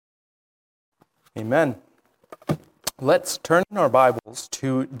Amen. Let's turn our Bibles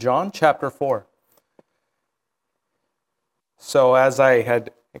to John chapter 4. So as I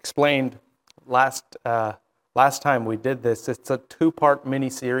had explained last time we did this, it's a two-part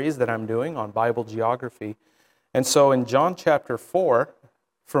mini-series that I'm doing on Bible geography. And so in John chapter 4,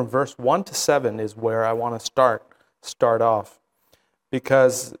 from verse 1 to 7 is where I want to start off.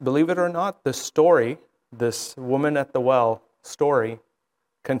 Because believe it or not, the story, this woman at the well story,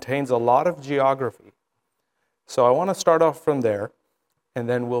 contains a lot of geography. So I want to start off from there, and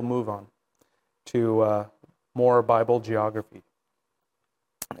then we'll move on to more Bible geography.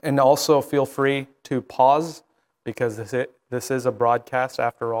 And also feel free to pause, because this is a broadcast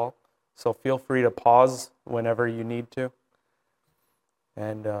after all. So feel free to pause whenever you need to.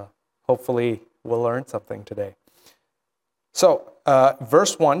 And hopefully we'll learn something today. So,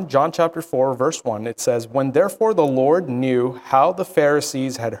 verse 1, John chapter 4, verse 1, it says, "When therefore the Lord knew how the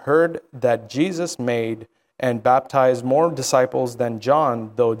Pharisees had heard that Jesus made and baptized more disciples than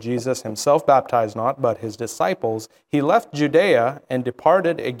John, though Jesus himself baptized not, but his disciples, he left Judea and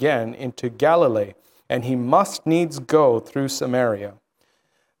departed again into Galilee, and he must needs go through Samaria.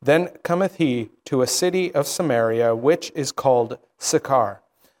 Then cometh he to a city of Samaria, which is called Sychar,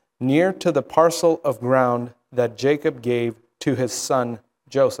 near to the parcel of ground that Jacob gave to his son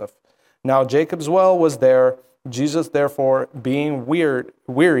Joseph. Now Jacob's well was there. Jesus, therefore, being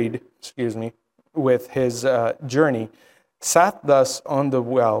wearied with his journey, sat thus on the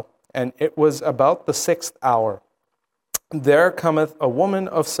well, and it was about the 6th hour. There cometh a woman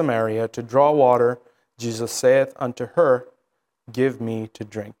of Samaria to draw water. Jesus saith unto her, Give me to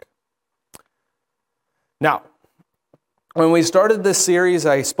drink." Now, when we started this series,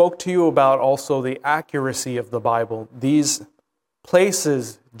 I spoke to you about also the accuracy of the Bible. These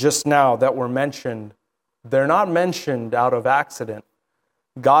places just now that were mentioned, they're not mentioned out of accident.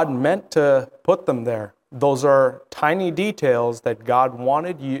 God meant to put them there. Those are tiny details that God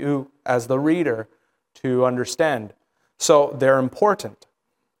wanted you, as the reader, to understand. So they're important.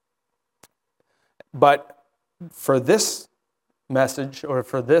 But for this message, or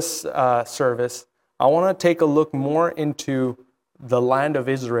for this service, I want to take a look more into the land of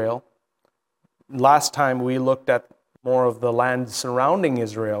Israel. Last time we looked at more of the land surrounding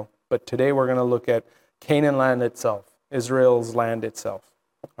Israel, but today we're going to look at Canaan land itself, Israel's land itself.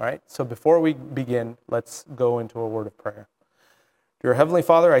 All right, so before we begin, let's go into a word of prayer. Dear Heavenly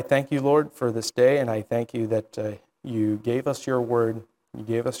Father, I thank you, Lord, for this day, and I thank you that you gave us your word, you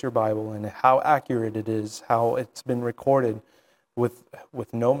gave us your Bible, and how accurate it is, how it's been recorded with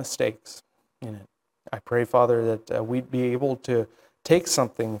no mistakes in it. I pray, Father, that we'd be able to take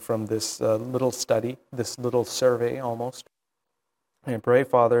something from this little study, this little survey almost. And I pray,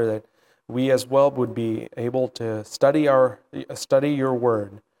 Father, that we as well would be able to study your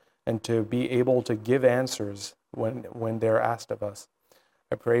word and to be able to give answers when they're asked of us.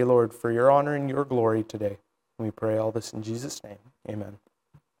 I pray, Lord, for your honor and your glory today. We pray all this in Jesus' name. Amen.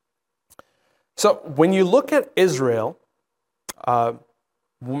 So when you look at Israel,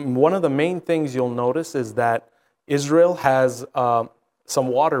 one of the main things you'll notice is that Israel has some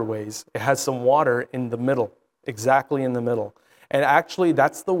waterways. It has some water in the middle, exactly in the middle. And actually,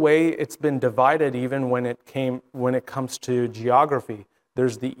 that's the way it's been divided even when it comes to geography.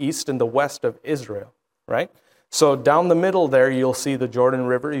 There's the east and the west of Israel, right? So down the middle there, you'll see the Jordan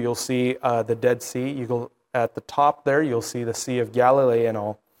River. You'll see the Dead Sea. You go at the top there, you'll see the Sea of Galilee and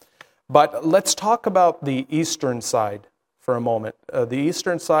all. But let's talk about the eastern side for a moment, the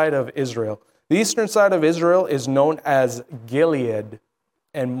eastern side of Israel. The eastern side of Israel is known as Gilead,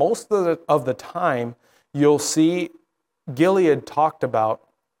 and most of the time you'll see Gilead talked about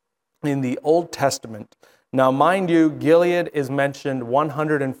in the Old Testament. Now, mind you, Gilead is mentioned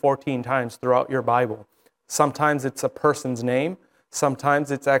 114 times throughout your Bible. Sometimes it's a person's name. Sometimes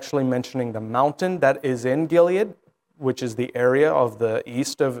it's actually mentioning the mountain that is in Gilead, which is the area of the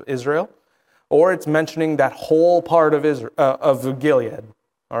east of Israel. Or it's mentioning that whole part of of Gilead,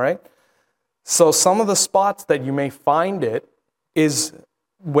 all right? So some of the spots that you may find it is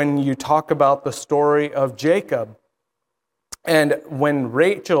when you talk about the story of Jacob. And when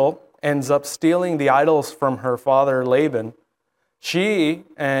Rachel ends up stealing the idols from her father Laban, she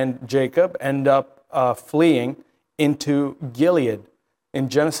and Jacob end up fleeing into Gilead. In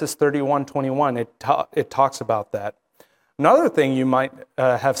Genesis 31:21, it talks about that. Another thing you might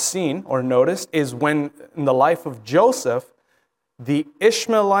have seen or noticed is when, in the life of Joseph, the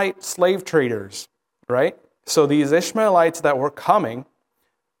Ishmaelite slave traders, right? So these Ishmaelites that were coming,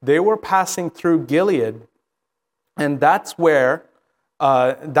 they were passing through Gilead, and that's where,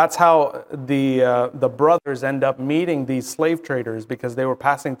 that's how the brothers end up meeting these slave traders, because they were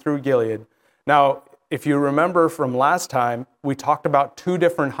passing through Gilead. Now, if you remember from last time, we talked about two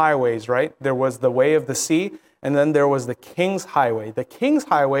different highways, right? There was the way of the sea, and then there was the King's Highway. The King's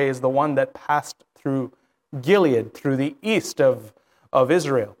Highway is the one that passed through Gilead, through the east of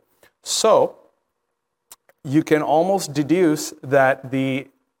Israel. So, you can almost deduce that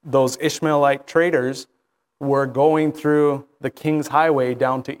those Ishmaelite traders were going through the King's Highway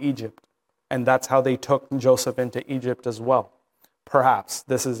down to Egypt. And that's how they took Joseph into Egypt as well. Perhaps.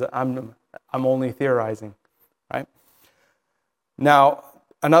 I'm only theorizing, right? Now,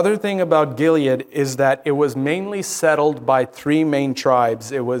 another thing about Gilead is that it was mainly settled by three main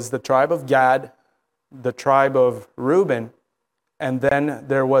tribes. It was the tribe of Gad, the tribe of Reuben, and then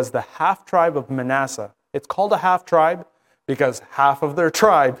there was the half-tribe of Manasseh. It's called a half-tribe because half of their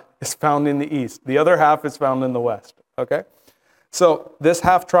tribe is found in the east. The other half is found in the west, okay? So this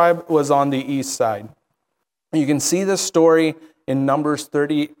half-tribe was on the east side. You can see this story in Numbers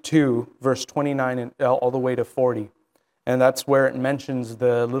 32, verse 29, and all the way to 40. And that's where it mentions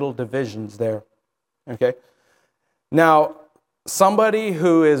the little divisions there, okay? Now, somebody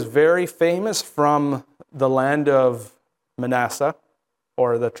who is very famous from the land of Manasseh,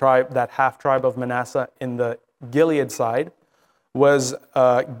 or the tribe, that half-tribe of Manasseh in the Gilead side, was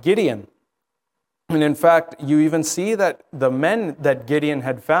Gideon. And in fact, you even see that the men that Gideon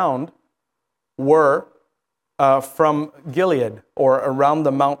had found were from Gilead, or around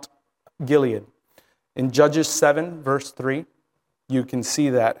the Mount Gilead. In Judges 7, verse 3, you can see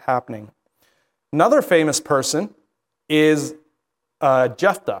that happening. Another famous person is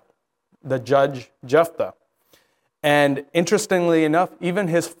Jephthah, the judge Jephthah. And interestingly enough, even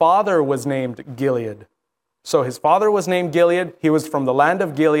his father was named Gilead. So his father was named Gilead. He was from the land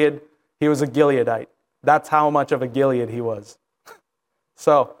of Gilead. He was a Gileadite. That's how much of a Gilead he was.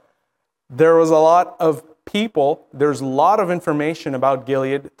 So there was a lot of people, there's a lot of information about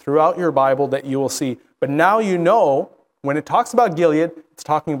Gilead throughout your Bible that you will see. But now you know, when it talks about Gilead, it's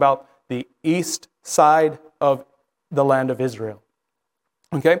talking about the east side of the land of Israel.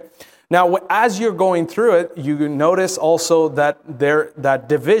 Okay? Now, as you're going through it, you notice also that that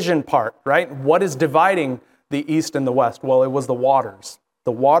division part, right? What is dividing the east and the west? Well, it was the waters.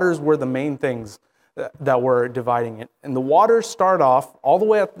 The waters were the main things that were dividing it. And the waters start off all the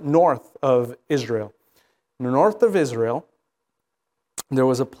way up north of Israel. In the north of Israel, there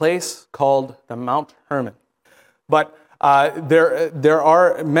was a place called the Mount Hermon. But there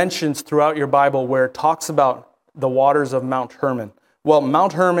are mentions throughout your Bible where it talks about the waters of Mount Hermon. Well,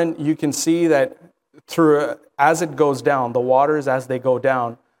 Mount Hermon, you can see that as it goes down, the waters as they go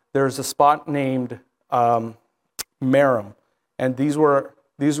down, there's a spot named Merom. And these were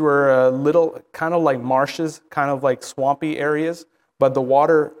little kind of like marshes, kind of like swampy areas, but the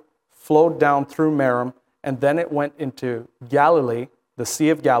water flowed down through Merom, and then it went into Galilee, the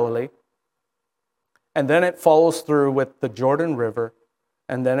Sea of Galilee, and then it follows through with the Jordan River,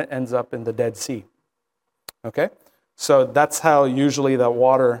 and then it ends up in the Dead Sea. Okay? So that's how usually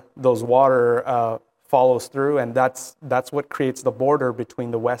those water follows through, and that's what creates the border between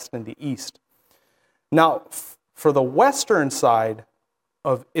the west and the east. Now, for the western side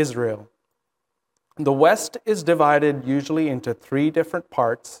of Israel, the west is divided usually into three different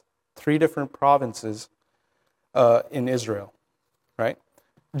parts, three different provinces in Israel, right?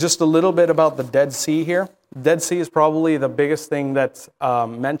 Just a little bit about the Dead Sea here. Dead Sea is probably the biggest thing that's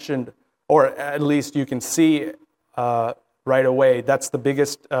mentioned, or at least you can see right away. That's the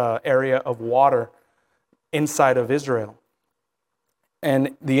biggest area of water inside of Israel.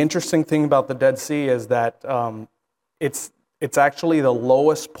 And the interesting thing about the Dead Sea is that it's actually the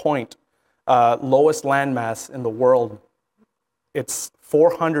lowest point, lowest landmass in the world. It's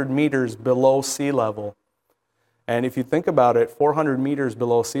 400 meters below sea level. And if you think about it, 400 meters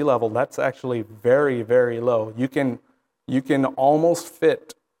below sea level, that's actually very, very low. You can almost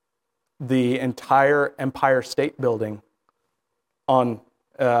fit the entire Empire State Building on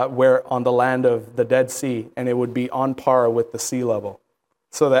the land of the Dead Sea, and it would be on par with the sea level.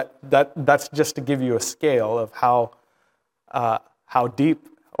 So that's just to give you a scale of how deep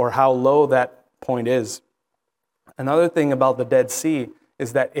or how low that point is. Another thing about the Dead Sea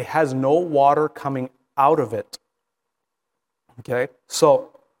is that it has no water coming out of it. Okay,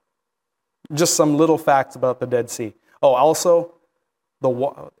 so just some little facts about the Dead Sea. Oh, also,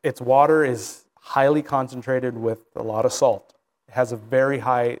 its water is highly concentrated with a lot of salt. It has a very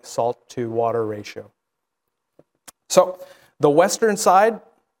high salt to water ratio. So the western side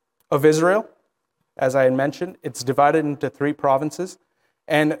of Israel, as I had mentioned, it's divided into three provinces.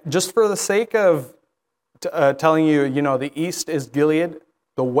 And just for the sake of telling you, the east is Gilead,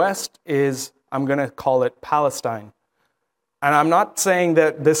 the west is, I'm going to call it Palestine. And I'm not saying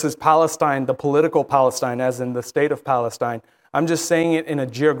that this is Palestine, the political Palestine, as in the state of Palestine. I'm just saying it in a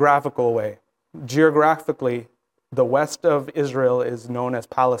geographical way. Geographically, the west of Israel is known as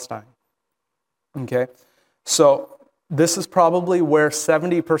Palestine. Okay? So this is probably where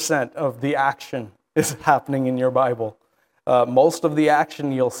 70% of the action is happening in your Bible. Most of the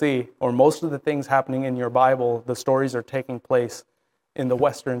action you'll see, or most of the things happening in your Bible, the stories are taking place in the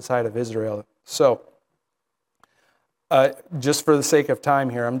western side of Israel. So, just for the sake of time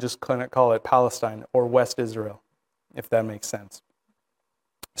here, I'm just going to call it Palestine or West Israel, if that makes sense.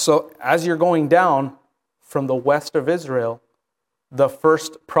 So, as you're going down from the west of Israel, the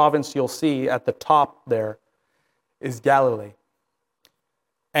first province you'll see at the top there is Galilee.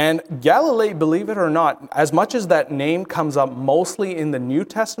 And Galilee, believe it or not, as much as that name comes up mostly in the New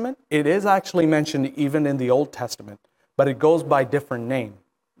Testament, it is actually mentioned even in the Old Testament, but it goes by a different name.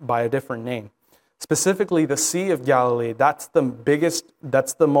 Specifically, the Sea of Galilee, that's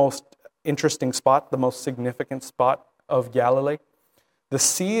the most interesting spot, the most significant spot of Galilee. The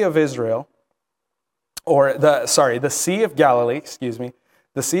Sea of Israel, the Sea of Galilee,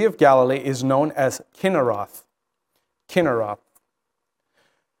 the Sea of Galilee is known as Kinneroth.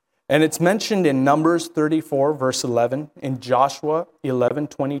 And it's mentioned in Numbers 34, verse 11, in Joshua 11,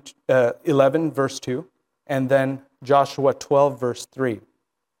 verse 2, and then Joshua 12, verse 3.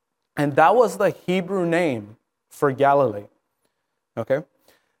 And that was the Hebrew name for Galilee. Okay?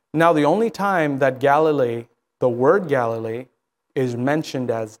 Now, the only time that Galilee, the word Galilee, is mentioned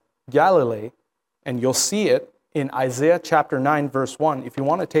as Galilee, and you'll see it in Isaiah chapter 9, verse 1. If you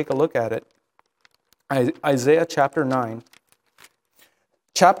want to take a look at it, Isaiah chapter 9.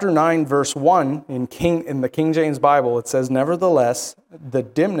 Chapter 9, verse 1, in the King James Bible, it says, "Nevertheless, the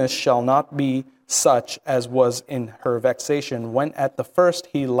dimness shall not be such as was in her vexation, when at the first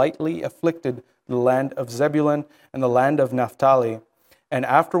he lightly afflicted the land of Zebulun and the land of Naphtali, and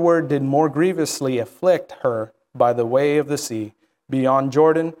afterward did more grievously afflict her by the way of the sea, beyond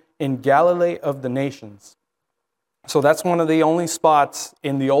Jordan, in Galilee of the nations." So that's one of the only spots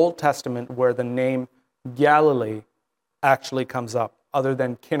in the Old Testament where the name Galilee actually comes up, other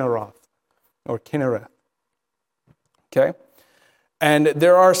than Kinneroth or Kinnereth. Okay? And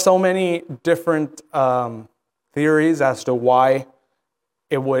there are so many different theories as to why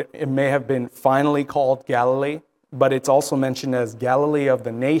it may have been finally called Galilee, but it's also mentioned as Galilee of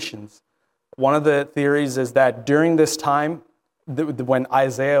the nations. One of the theories is that during this time, when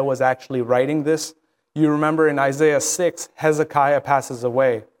Isaiah was actually writing this, you remember in Isaiah 6, Hezekiah passes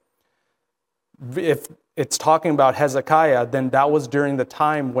away. If it's talking about Hezekiah, then that was during the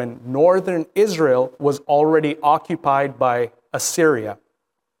time when northern Israel was already occupied by Assyria,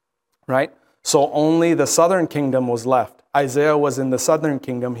 right? So only the southern kingdom was left. Isaiah was in the southern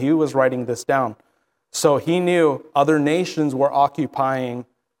kingdom. He was writing this down. So he knew other nations were occupying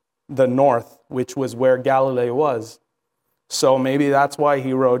the north, which was where Galilee was. So maybe that's why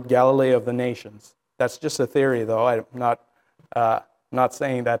he wrote Galilee of the nations. That's just a theory, though. I'm not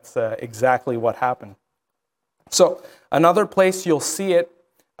saying that's exactly what happened. So another place you'll see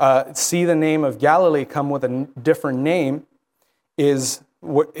the name of Galilee come with a different name is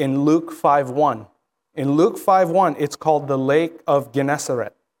in Luke 5:1. In Luke 5:1, it's called the Lake of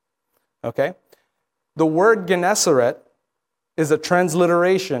Gennesaret. Okay? The word Gennesaret is a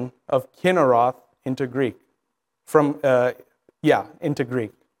transliteration of Kinneroth into Greek. Into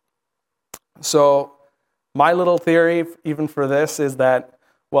Greek. So my little theory, even for this, is that,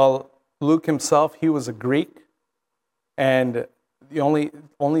 Luke himself, he was a Greek, and the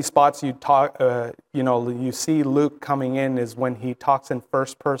only spots you see Luke coming in is when he talks in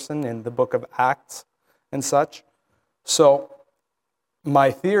first person in the book of Acts and such. So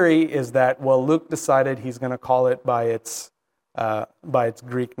my theory is that, Luke decided he's going to call it by its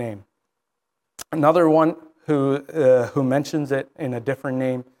Greek name. Another one who mentions it in a different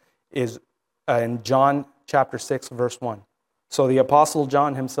name is in John chapter 6, verse 1. So the Apostle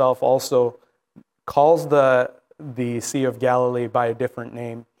John himself also calls the Sea of Galilee by a different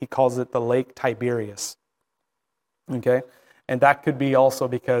name. He calls it the Lake Tiberias. Okay? And that could be also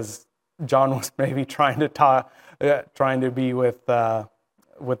because John was maybe trying to be with the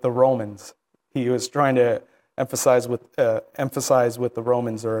Romans. He was trying to emphasize with the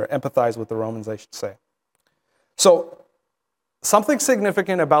Romans, or empathize with the Romans, I should say. So, something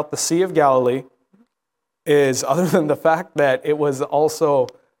significant about the Sea of Galilee is, other than the fact that it was also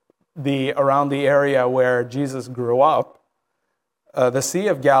around the area where Jesus grew up, the Sea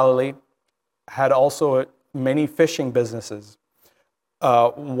of Galilee had also many fishing businesses.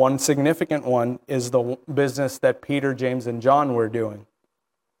 One significant one is the business that Peter, James, and John were doing.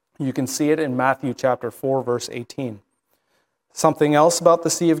 You can see it in Matthew chapter 4, verse 18. Something else about the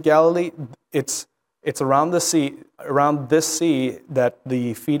Sea of Galilee, it's around this sea that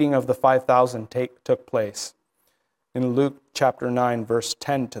the feeding of the 5,000 took place. In Luke chapter 9, verse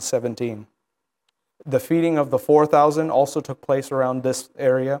 10 to 17. The feeding of the 4,000 also took place around this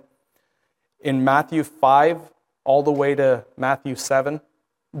area. In Matthew 5, all the way to Matthew 7,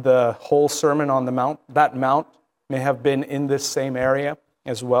 the whole Sermon on the Mount, that mount may have been in this same area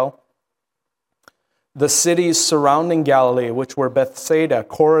as well. The cities surrounding Galilee, which were Bethsaida,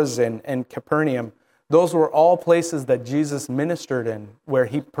 Chorazin, and Capernaum, those were all places that Jesus ministered in, where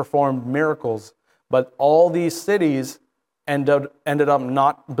he performed miracles. But all these cities ended up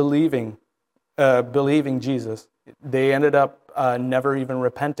not believing Jesus. They ended up never even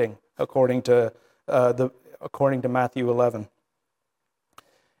repenting, according to Matthew 11.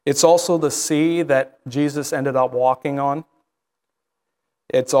 It's also the sea that Jesus ended up walking on.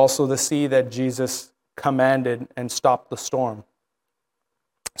 It's also the sea that Jesus commanded and stopped the storm.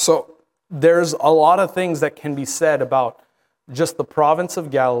 So there's a lot of things that can be said about just the province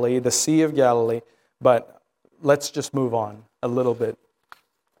of Galilee, the Sea of Galilee, but let's just move on a little bit.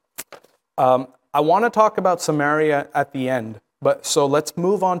 I want to talk about Samaria at the end, so let's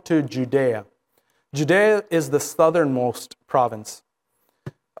move on to Judea. Judea is the southernmost province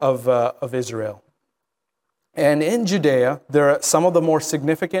of Israel. And in Judea, there are some of the more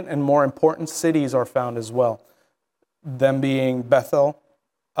significant and more important cities are found as well. Them being Bethel,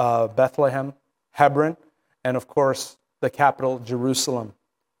 Bethlehem, Hebron, and of course the capital, Jerusalem,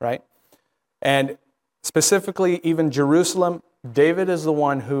 right? And specifically, even Jerusalem, David is the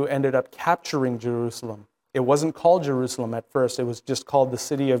one who ended up capturing Jerusalem. It wasn't called Jerusalem at first. It was just called the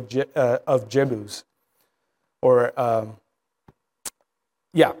city of Jebus. The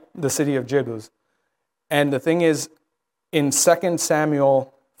city of Jebus. And the thing is, in 2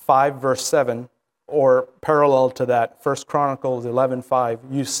 Samuel 5, verse 7, or parallel to that, 1 Chronicles 11:5,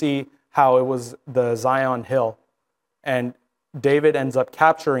 you see how it was the Zion Hill. And David ends up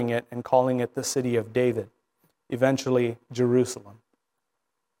capturing it and calling it the city of David, eventually Jerusalem.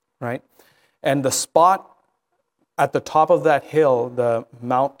 Right? And the spot at the top of that hill, the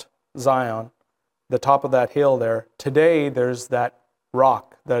Mount Zion, the top of that hill there, today there's that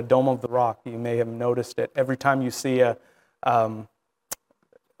rock, the Dome of the Rock. You may have noticed it. Every time you see a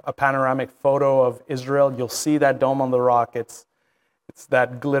panoramic photo of Israel, you'll see that Dome on the Rock. It's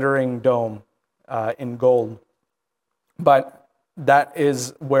that glittering dome in gold. But that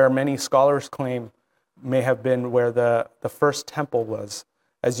is where many scholars claim may have been where the first temple was.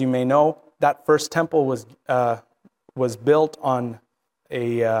 As you may know, that first temple was built on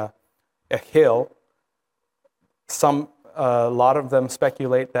a hill. A lot of them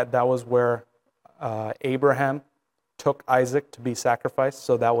speculate that was where Abraham took Isaac to be sacrificed,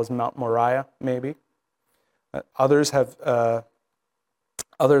 so that was Mount Moriah, maybe. Others have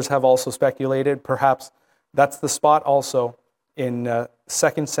also speculated perhaps that's the spot also in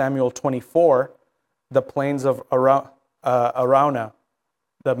 2 Samuel 24, the plains of Araunah,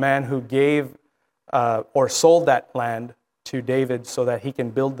 the man who gave or sold that land to David so that he can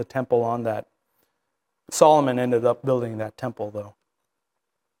build the temple on that. Solomon ended up building that temple, though.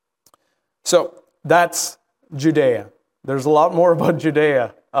 So that's Judea. There's a lot more about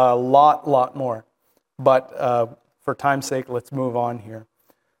Judea, a lot more. But for time's sake, let's move on here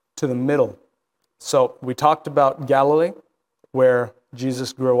to the middle. So we talked about Galilee, where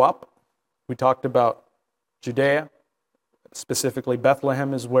Jesus grew up. We talked about Judea, specifically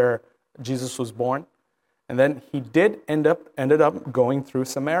Bethlehem is where Jesus was born. And then he ended up going through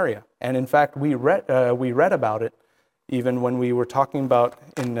Samaria. And in fact, we read about it even when we were talking about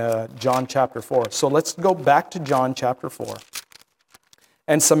in John chapter 4. So let's go back to John chapter 4.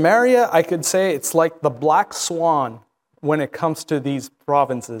 And Samaria, I could say it's like the black swan when it comes to these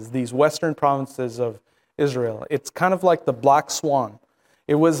provinces, these western provinces of Israel. It's kind of like the black swan.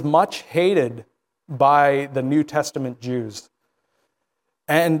 It was much hated by the New Testament Jews.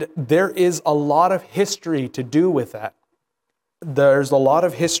 And there is a lot of history to do with that. There's a lot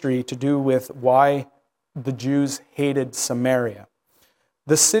of history to do with why the Jews hated Samaria.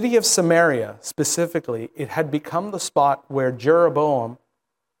 The city of Samaria, specifically, it had become the spot where Jeroboam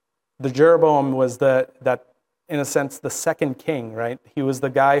was that in a sense, the second king, right? He was the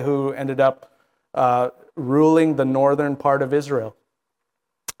guy who ended up ruling the northern part of Israel.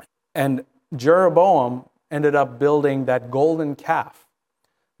 And Jeroboam ended up building that golden calf,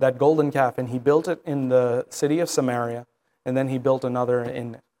 and he built it in the city of Samaria, and then he built another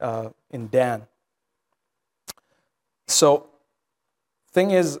in Dan. So,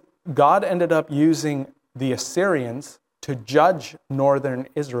 thing is, God ended up using the Assyrians to judge northern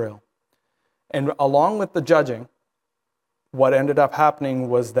Israel. And along with the judging, what ended up happening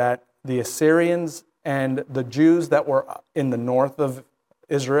was that the Assyrians and the Jews that were in the north of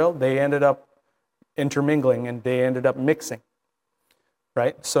Israel, they ended up intermingling and they ended up mixing,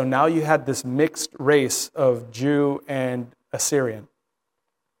 right? So now you had this mixed race of Jew and Assyrian.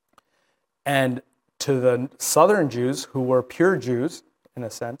 And to the southern Jews, who were pure Jews, in a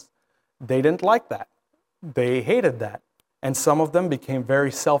sense, they didn't like that. They hated that. And some of them became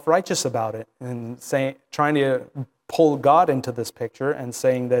very self-righteous about it and trying to pull God into this picture and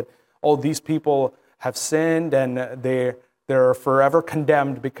saying that, oh, these people have sinned and they're forever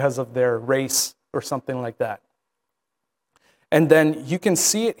condemned because of their race or something like that. And then you can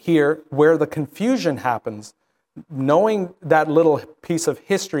see it here where the confusion happens. Knowing that little piece of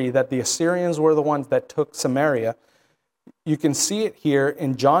history that the Assyrians were the ones that took Samaria, you can see it here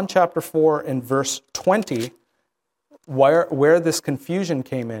in John chapter 4 and verse 20, where this confusion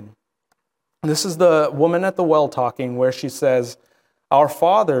came in. This is the woman at the well talking, where she says, "Our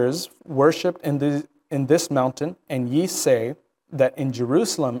fathers worshipped in this mountain, and ye say that in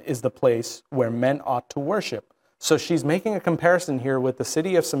Jerusalem is the place where men ought to worship." So she's making a comparison here with the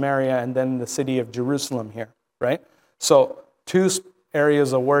city of Samaria and then the city of Jerusalem here, right? So two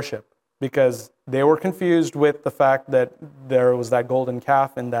areas of worship, because they were confused with the fact that there was that golden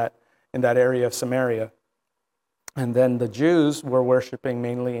calf in that area of Samaria. And then the Jews were worshiping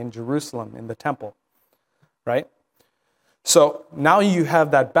mainly in Jerusalem, in the temple, right? So now you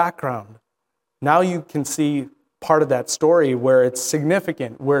have that background. Now you can see part of that story where it's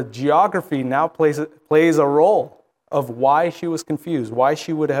significant, where geography now plays a role of why she was confused, why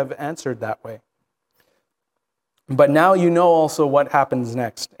she would have answered that way. But now you know also what happens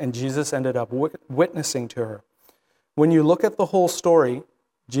next, and Jesus ended up witnessing to her. When you look at the whole story,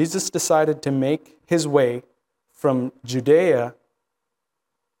 Jesus decided to make his way from Judea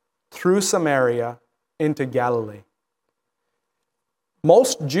through Samaria into Galilee.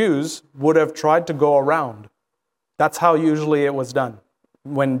 Most Jews would have tried to go around. That's how usually it was done.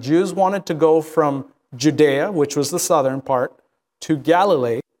 When Jews wanted to go from Judea, which was the southern part, to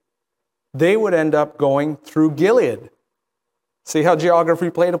Galilee, they would end up going through Gilead. See how geography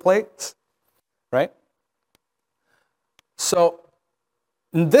played a place? Right? So,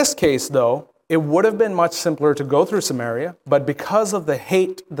 in this case, though, it would have been much simpler to go through Samaria, but because of the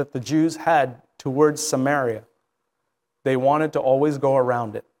hate that the Jews had towards Samaria, they wanted to always go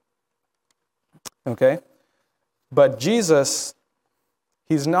around it. Okay? But Jesus,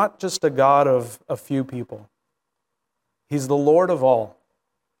 he's not just a God of a few people. He's the Lord of all.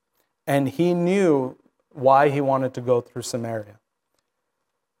 And he knew why he wanted to go through Samaria.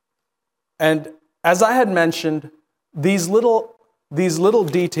 And as I had mentioned, these little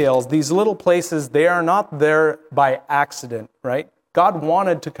details, these little places, they are not there by accident, right? God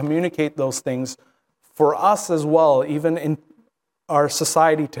wanted to communicate those things for us as well, even in our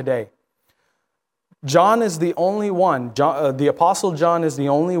society today. John is the only one, the Apostle John is the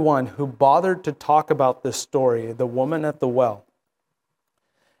only one who bothered to talk about this story, the woman at the well.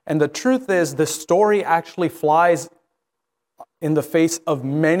 And the truth is, this story actually flies in the face of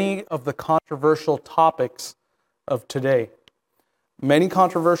many of the controversial topics of today. Many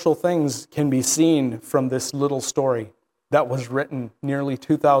controversial things can be seen from this little story that was written nearly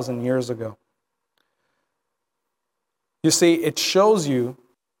 2,000 years ago. You see, it shows you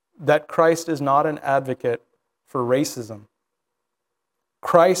that Christ is not an advocate for racism.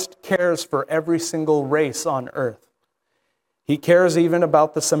 Christ cares for every single race on earth. He cares even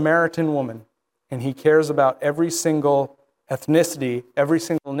about the Samaritan woman, and he cares about every single ethnicity, every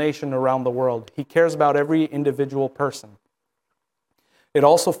single nation around the world. He cares about every individual person. It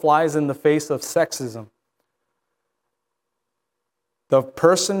also flies in the face of sexism. The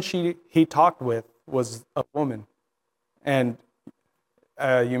person he talked with was a woman. And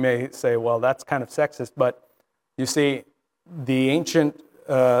you may say, well, that's kind of sexist, but you see, these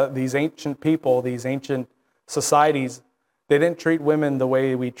ancient people, these ancient societies, they didn't treat women the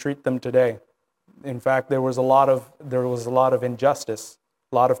way we treat them today. In fact, there was a lot of injustice,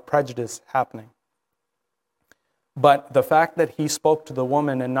 a lot of prejudice happening. But the fact that he spoke to the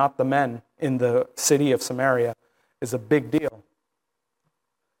woman and not the men in the city of Samaria is a big deal.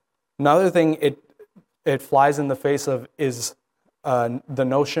 Another thing it flies in the face of is the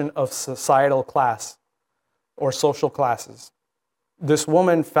notion of societal class or social classes. This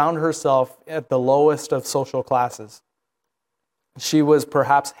woman found herself at the lowest of social classes. She was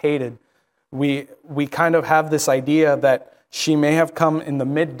perhaps hated. We kind of have this idea that she may have come in the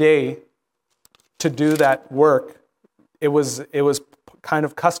midday to do that work. It was kind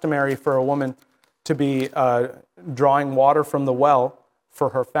of customary for a woman to be drawing water from the well for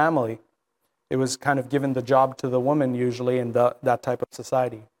her family. It was kind of given the job to the woman usually in that type of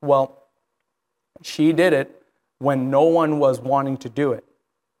society. Well, she did it when no one was wanting to do it.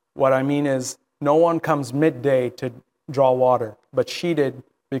 What I mean is, no one comes midday to draw water, but she did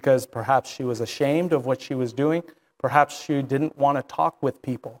because perhaps she was ashamed of what she was doing. Perhaps she didn't want to talk with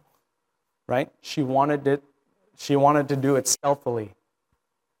people, right? She wanted to do it stealthily.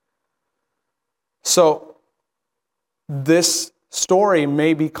 So this story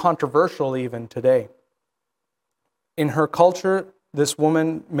may be controversial even today. In her culture, this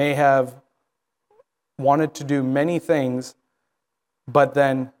woman may have wanted to do many things, but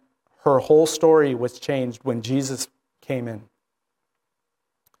then her whole story was changed when Jesus came in.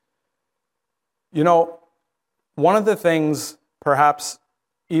 You know, one of the things, perhaps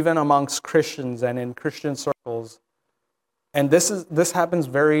even amongst Christians and in Christian circles, and this happens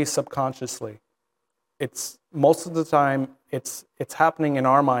very subconsciously. It's most of the time it's happening in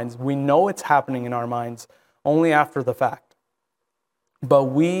our minds. We know it's happening in our minds only after the fact. But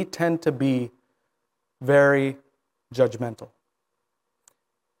we tend to be very judgmental.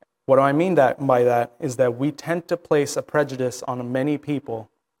 What do I mean by that is that we tend to place a prejudice on many people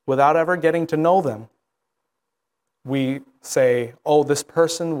without ever getting to know them. We say, oh, this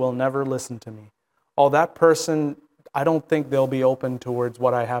person will never listen to me. Oh, that person, I don't think they'll be open towards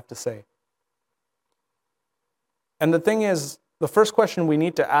what I have to say. And the thing is, the first question we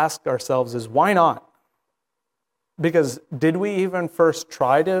need to ask ourselves is, why not? Because did we even first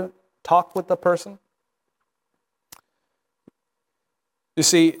try to talk with the person? You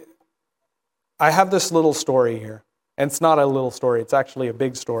see, I have this little story here. And it's not a little story, it's actually a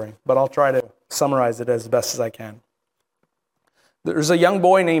big story. But I'll try to summarize it as best as I can. There's a young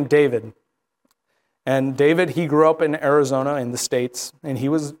boy named David. And David, he grew up in Arizona in the States. And he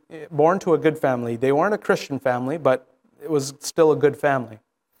was born to a good family. They weren't a Christian family, but it was still a good family.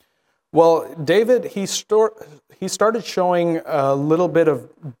 Well, David, he started showing a little bit of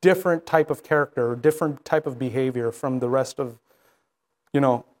different type of character, different type of behavior from the rest of,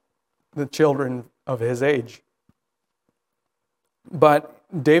 the children of his age. But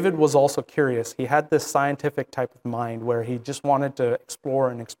David was also curious. He had this scientific type of mind where he just wanted to explore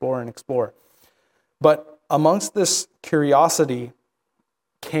and explore and explore. But amongst this curiosity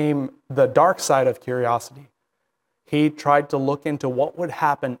came the dark side of curiosity. He tried to look into what would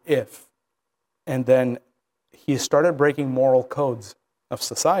happen if, and then he started breaking moral codes of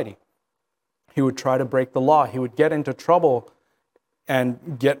society. He would try to break the law. He would get into trouble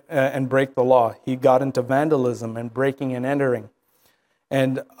and break the law. He got into vandalism and breaking and entering,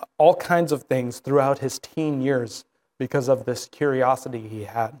 and all kinds of things throughout his teen years because of this curiosity he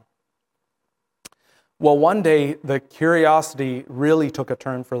had. Well, one day the curiosity really took a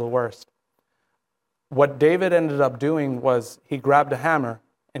turn for the worst. What David ended up doing was he grabbed a hammer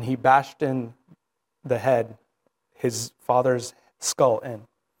and he bashed in the head, his father's skull in.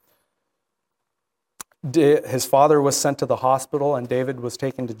 His father was sent to the hospital and David was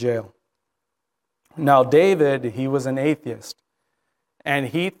taken to jail. Now David, he was an atheist, and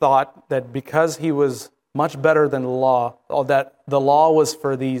he thought that because he was much better than the law, or that the law was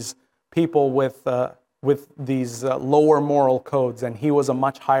for these people with these lower moral codes, and he was a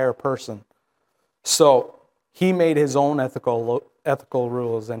much higher person. So he made his own ethical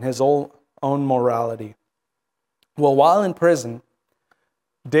rules and his own morality. Well, while in prison,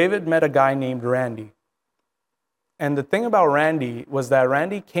 David met a guy named Randy. And the thing about Randy was that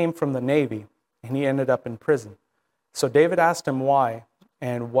Randy came from the Navy, and he ended up in prison. So David asked him why,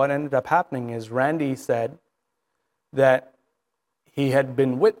 and what ended up happening is Randy said that he had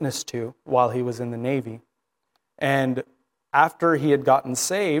been witnessed to while he was in the Navy. And after he had gotten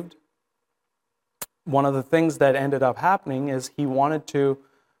saved, one of the things that ended up happening is he wanted to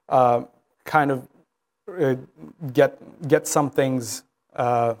get some things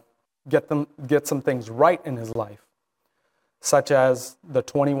right in his life, such as the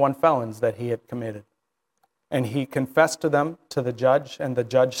 21 felons that he had committed. And he confessed to them to the judge, and the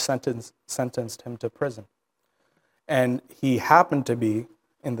judge sentenced him to prison. And he happened to be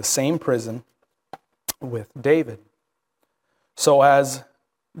in the same prison with David. So as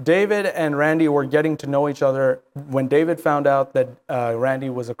David and Randy were getting to know each other, when David found out that Randy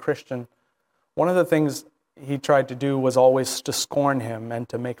was a Christian, one of the things he tried to do was always to scorn him and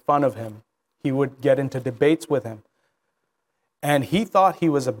to make fun of him. He would get into debates with him. And he thought he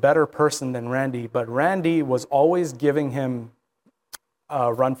was a better person than Randy, but Randy was always giving him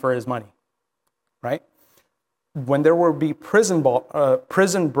a run for his money, right? When there would be prison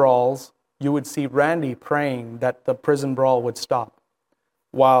brawls, you would see Randy praying that the prison brawl would stop,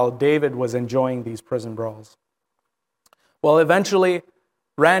 while David was enjoying these prison brawls. Well, eventually,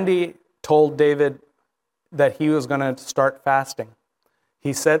 Randy told David that he was going to start fasting.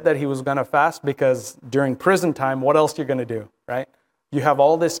 He said that he was going to fast because during prison time, what else you're going to do, right? You have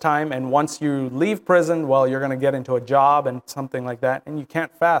all this time, and once you leave prison, well, you're going to get into a job and something like that, and you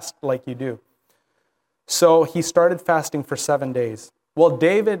can't fast like you do. So he started fasting for 7 days. Well,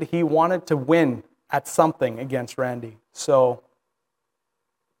 David, he wanted to win at something against Randy. So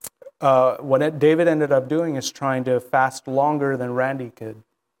what David ended up doing is trying to fast longer than Randy could.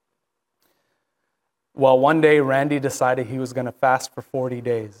 Well, one day Randy decided he was going to fast for 40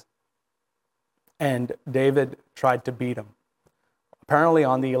 days. And David tried to beat him. Apparently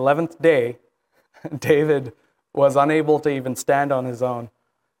on the 11th day, David was unable to even stand on his own.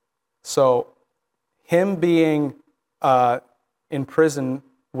 So him being in prison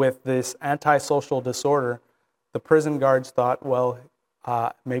with this antisocial disorder, the prison guards thought, well,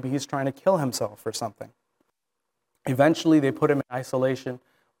 maybe he's trying to kill himself or something. Eventually they put him in isolation.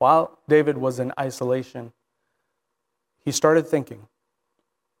 While David was in isolation, he started thinking.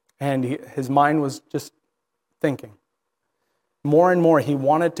 And his mind was just thinking. More and more, he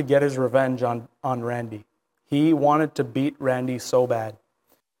wanted to get his revenge on Randy. He wanted to beat Randy so bad.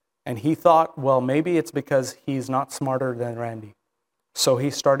 And he thought, well, maybe it's because he's not smarter than Randy. So he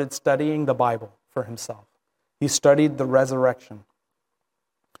started studying the Bible for himself. He studied the resurrection.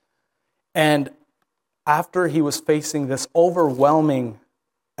 And after he was facing this overwhelming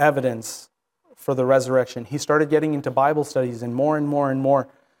evidence for the resurrection, he started getting into Bible studies and more and more and more.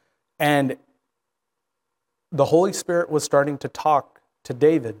 And the Holy Spirit was starting to talk to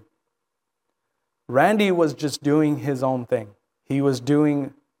David. Randy was just doing his own thing. He was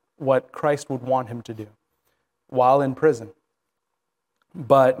doing what Christ would want him to do while in prison.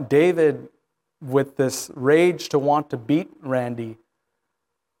 But David, with this rage to want to beat Randy,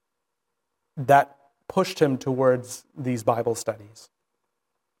 that pushed him towards these Bible studies.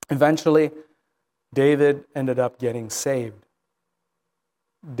 Eventually, David ended up getting saved.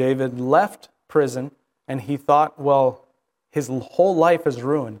 David left prison, and he thought, well, his whole life is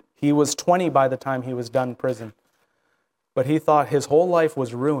ruined. He was 20 by the time he was done in prison. But he thought his whole life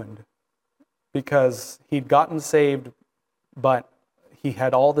was ruined because he'd gotten saved, but he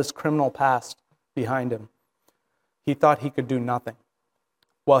had all this criminal past behind him. He thought he could do nothing.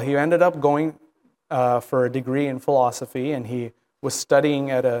 Well, he ended up going for a degree in philosophy, and he was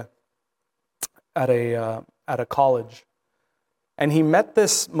studying at a college. And he met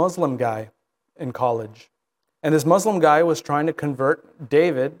this Muslim guy in college. And this Muslim guy was trying to convert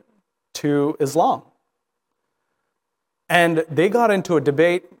David to Islam. And they got into a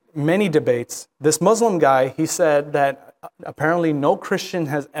debate, many debates. This Muslim guy, he said that apparently no Christian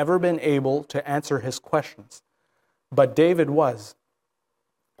has ever been able to answer his questions. But David was.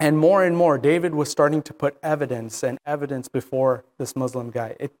 And more, David was starting to put evidence before this Muslim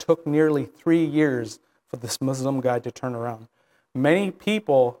guy. It took nearly 3 years for this Muslim guy to turn around. Many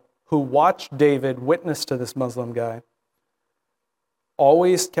people who watched David witness to this Muslim guy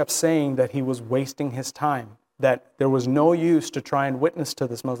always kept saying that he was wasting his time, that there was no use to try and witness to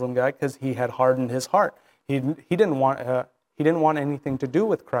this Muslim guy because he had hardened his heart. He didn't want anything to do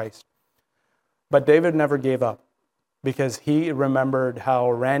with Christ. But David never gave up, because he remembered how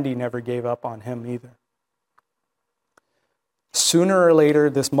Randy never gave up on him either. Sooner or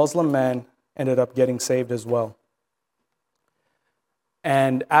later, this Muslim man ended up getting saved as well.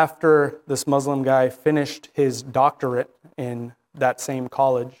 And after this Muslim guy finished his doctorate in that same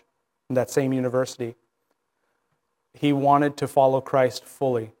college, in that same university, he wanted to follow Christ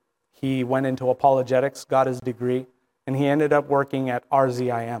fully. He went into apologetics, got his degree, and he ended up working at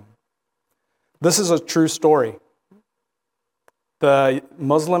RZIM. This is a true story. The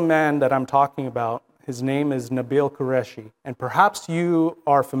Muslim man that I'm talking about, his name is Nabil Qureshi. And perhaps you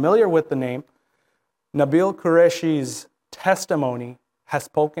are familiar with the name. Nabil Qureshi's testimony has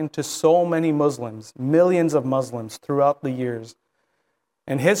spoken to so many Muslims, millions of Muslims throughout the years.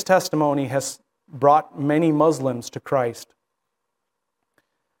 And his testimony has brought many Muslims to Christ.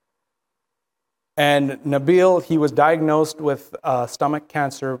 And Nabil, he was diagnosed with stomach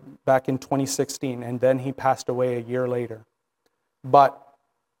cancer back in 2016, and then he passed away a year later. But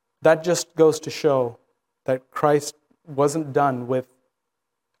that just goes to show that Christ wasn't done with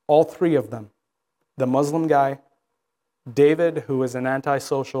all three of them. The Muslim guy, David, who was an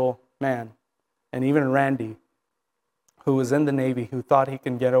antisocial man, and even Randy, who was in the Navy, who thought he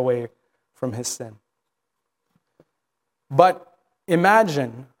can get away from his sin. But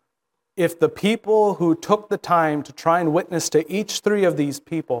imagine if the people who took the time to try and witness to each three of these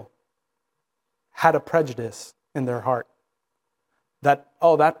people had a prejudice in their heart.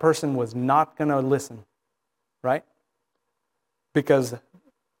 That person was not going to listen, right? Because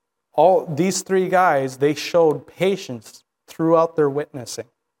all these three guys, they showed patience throughout their witnessing.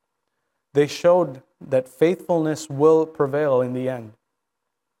 They showed that faithfulness will prevail in the end.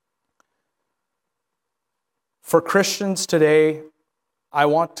 For Christians today, I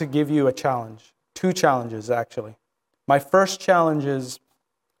want to give you a challenge. 2 challenges, actually. My first challenge is,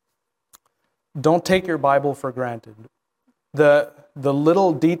 don't take your Bible for granted. The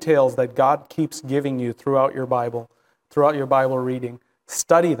little details that God keeps giving you throughout your Bible reading,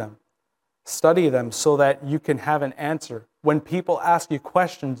 study them. Study them so that you can have an answer. When people ask you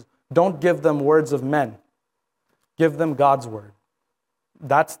questions, don't give them words of men. Give them God's word.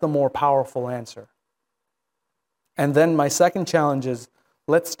 That's the more powerful answer. And then my second challenge is,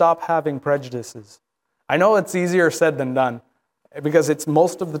 let's stop having prejudices. I know it's easier said than done, because it's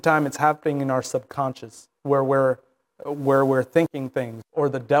most of the time it's happening in our subconscious, where we're thinking things, or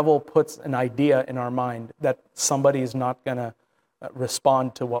the devil puts an idea in our mind that somebody is not going to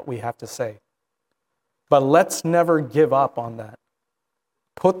respond to what we have to say. But let's never give up on that.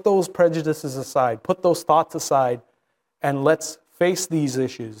 Put those prejudices aside, put those thoughts aside, and let's face these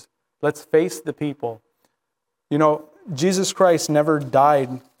issues. Let's face the people. You know, Jesus Christ never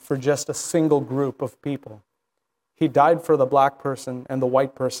died for just a single group of people. He died for the black person and the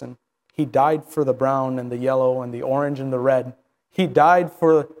white person. He died for the brown and the yellow and the orange and the red. He died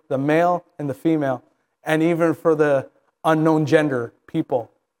for the male and the female, and even for the unknown gender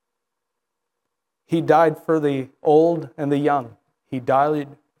people. He died for the old and the young. He died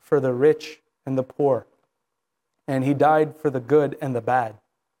for the rich and the poor. And He died for the good and the bad.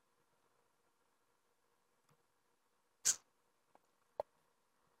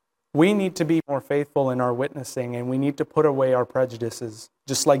 We need to be more faithful in our witnessing, and we need to put away our prejudices,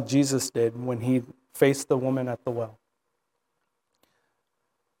 just like Jesus did when He faced the woman at the well.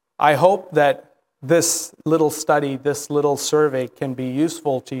 I hope that this little study, this little survey can be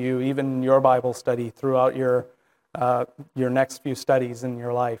useful to you, even in your Bible study throughout your next few studies in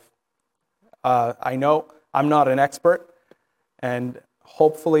your life. I know I'm not an expert, and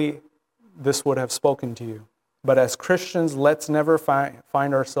hopefully this would have spoken to you. But as Christians, let's never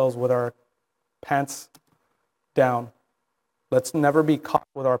find ourselves with our pants down. Let's never be caught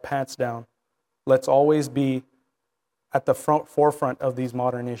with our pants down. Let's always be at the forefront of these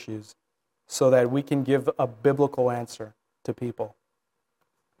modern issues so that we can give a biblical answer to people.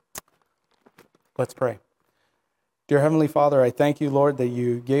 Let's pray. Dear Heavenly Father, I thank you, Lord, that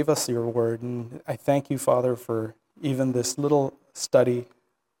you gave us your word. And I thank you, Father, for even this little study,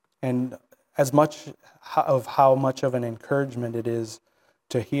 and as much of how much of an encouragement it is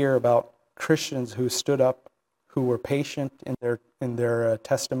to hear about Christians who stood up, who were patient in their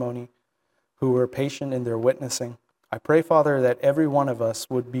testimony, who were patient in their witnessing. I pray, Father, that every one of us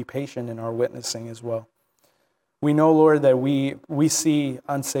would be patient in our witnessing as well. We know, Lord, that we see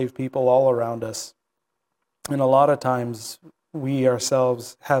unsaved people all around us. And a lot of times we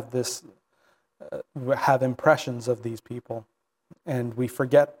ourselves have impressions of these people. And we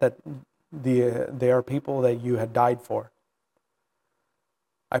forget that they are people that you had died for.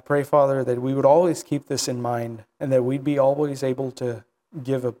 I pray, Father, that we would always keep this in mind, and that we'd be always able to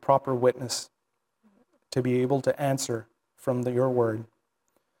give a proper witness, to be able to answer from your word.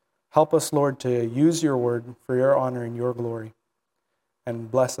 Help us, Lord, to use your word for your honor and your glory.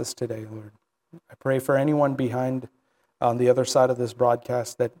 And bless us today, Lord. I pray for anyone behind on the other side of this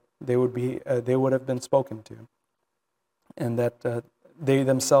broadcast that they would have been spoken to, and that they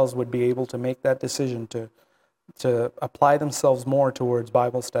themselves would be able to make that decision to apply themselves more towards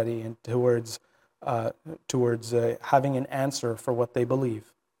Bible study and towards having an answer for what they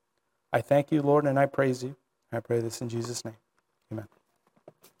believe. I thank you, Lord, and I praise you. I pray this in Jesus' name. Amen.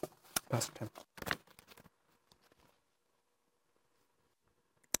 Pastor Tim.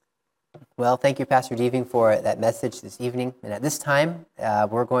 Well, thank you, Pastor Deving, for that message this evening. And at this time,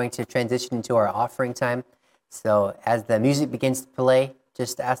 we're going to transition into our offering time. So as the music begins to play,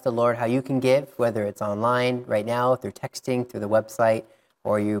 just ask the Lord how you can give, whether it's online right now, through texting, through the website,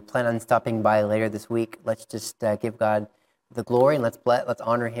 or you plan on stopping by later this week. Let's just give God the glory, and let's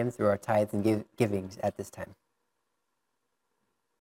honor Him through our tithes and givings at this time.